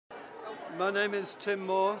My name is Tim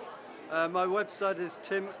Moore. My website is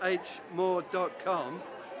timhmoore.com,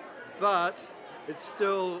 but it's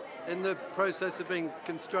still in the process of being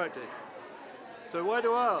constructed. So why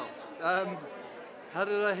do I? How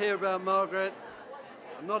did I hear about Margaret?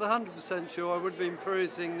 I'm not 100% sure. I would have been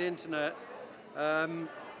perusing the internet.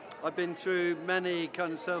 I've been through many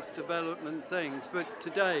kind of self-development things, but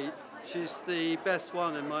today she's the best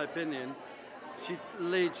one in my opinion. She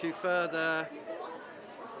leads you further,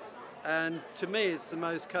 and to me it's the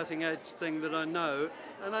most cutting-edge thing that I know,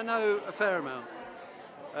 and I know a fair amount.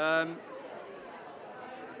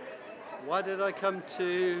 Why did I come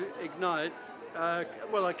to Ignite?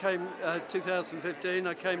 Well, I came 2015,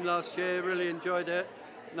 I came last year, really enjoyed it.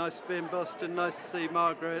 Nice to be in Boston, nice to see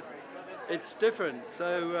Margaret. It's different,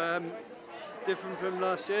 so different from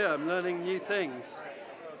last year. I'm learning new things.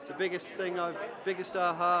 The biggest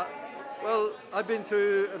aha, well, I've been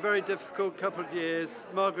through a very difficult couple of years.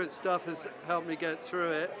 Margaret's stuff has helped me get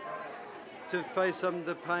through it, to face some of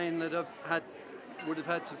the pain that would have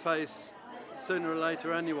had to face sooner or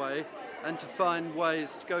later anyway, and to find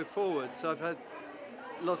ways to go forward. So I've had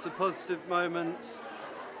lots of positive moments,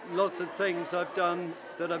 lots of things I've done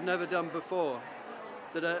that I've never done before,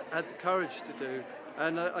 that I had the courage to do.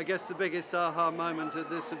 And I guess the biggest aha moment at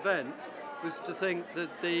this event was to think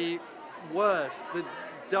that the worst, the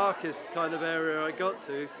darkest kind of area I got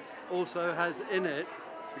to also has in it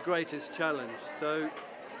the greatest challenge. So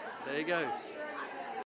there you go.